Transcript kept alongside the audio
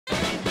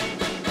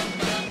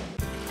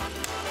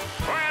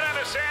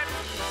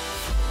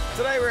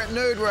Today we're at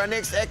Nude, where our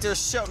next actor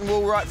is Shelton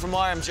Woolright from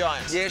I Am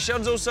Giant. Yeah,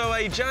 Shelton's also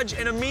a judge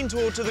and a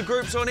mentor to the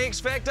groups on X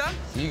Factor.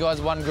 You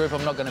guys are one group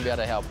I'm not going to be able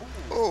to help.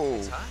 Oh,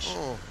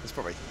 it's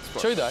probably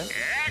true though.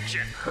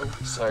 Action!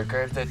 So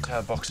grab that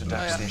box of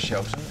ducks there,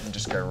 Shelton, and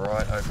just go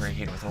right over your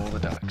head with all the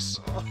ducks.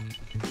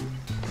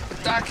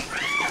 Duck!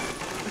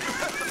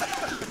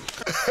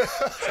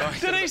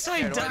 Did he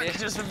say duck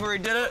just before he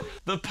did it?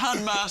 The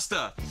pun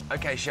master.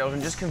 OK,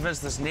 Shelton, just convince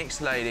this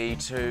next lady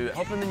to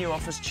hop in the new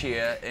office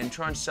chair and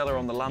try and sell her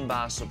on the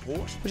lumbar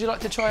support. Would you like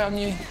to try our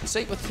new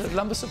seat with the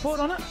lumbar support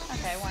on it?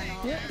 Okay, why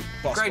not? Yeah.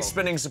 Great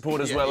spinning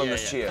support as well in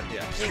this chair.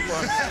 Yeah.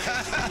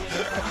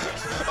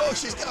 Oh,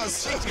 she's going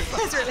so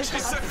fast. Really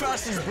She's so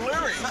fast, she's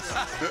blurry.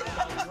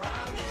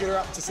 Get her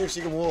up to see if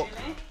she can walk.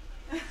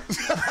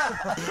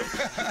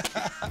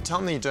 Tell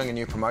them that you're doing a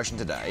new promotion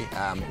today.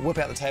 Whip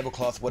out the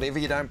tablecloth. Whatever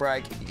you don't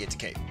break, you get to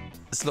keep.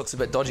 This looks a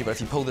bit dodgy, but if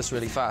you pull this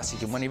really fast, you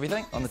can win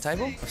everything on the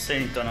table. I've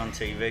seen it done on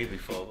TV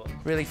before, but...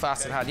 Really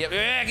fast and hard. Yep,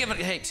 yeah, give it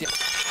heaps, yep.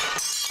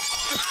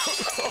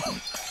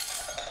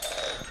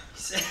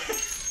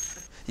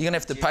 You're gonna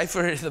have to pay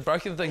for the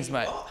broken things,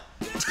 mate.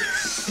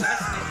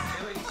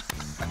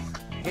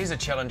 Here's a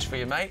challenge for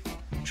you, mate.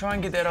 Try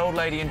and get that old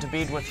lady into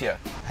bed with you.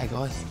 Hey,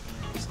 guys.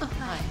 Oh,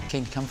 hi.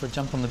 Keen to come for a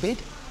jump on the bed?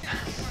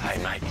 Hey,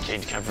 mate,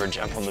 keen to come for a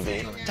jump on the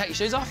bed? Take your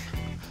shoes off.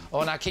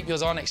 Oh, no, keep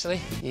yours on,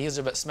 actually. Your ears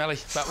are a bit smelly,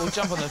 but we'll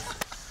jump on the...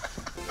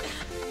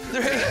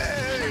 3.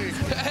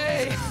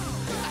 Hey!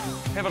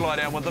 Have a lie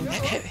down with them. Go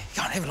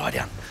on, have a lie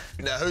down.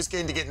 Now, who's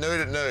keen to get nude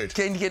at Nude?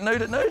 Keen to get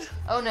nude at nude?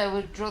 Oh, no,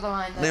 we'll draw the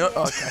line there.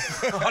 Oh, OK.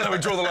 Oh, no, we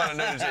draw the line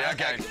at nudity,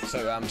 OK.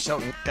 So,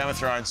 Shelton, Game of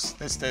Thrones.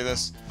 Let's do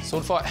this.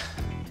 Sword fight.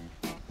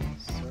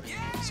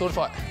 Sword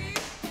fight.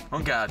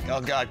 On guard.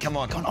 On guard, come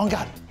on. Come on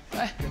guard.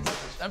 Hey,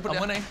 don't put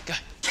I'm winning. Go.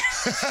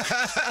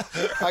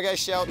 OK,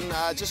 Shelton,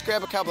 just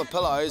grab a couple of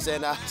pillows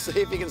and see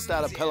if you can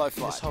start a pillow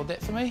fight. Just hold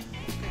that for me,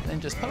 then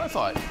just pillow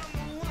fight.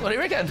 What do you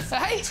reckon?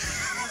 Hey?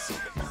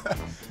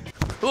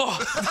 Oh.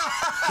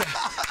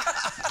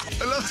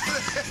 I love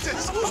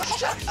Oh,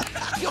 shit.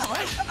 Go on,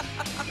 mate.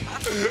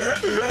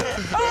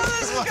 Oh,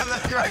 this is one of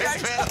the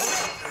greatest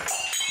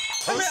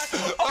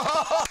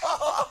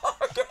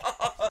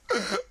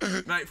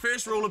battles. Mate,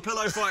 first rule of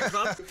Pillow Fight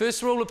Club.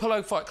 First rule of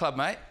Pillow Fight Club,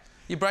 mate.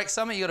 You break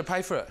something, you got to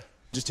pay for it.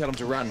 Just tell them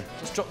to run.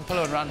 Just drop the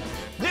pillow and run.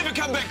 Never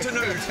come back to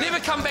nude. Never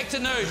come back to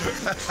nude.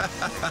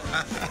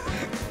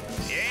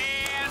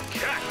 And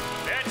cut.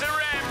 That's a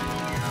wrap.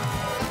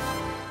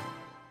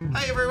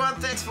 Hey, everyone,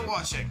 thanks for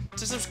watching.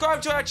 To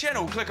subscribe to our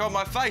channel, click on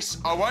my face.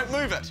 I won't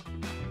move it.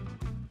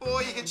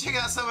 Or you can check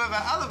out some of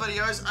our other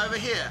videos over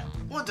here.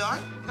 Or don't.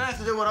 You don't have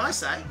to do what I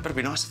say. But it'd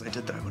be nice if they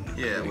did, though, wouldn't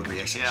it? Yeah, it would be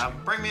actually.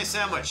 Bring me a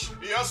sandwich.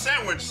 Your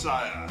sandwich,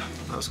 sire.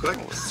 That was quick.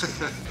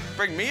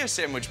 Bring me a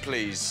sandwich,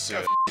 please. Go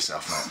f***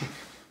 yourself, mate.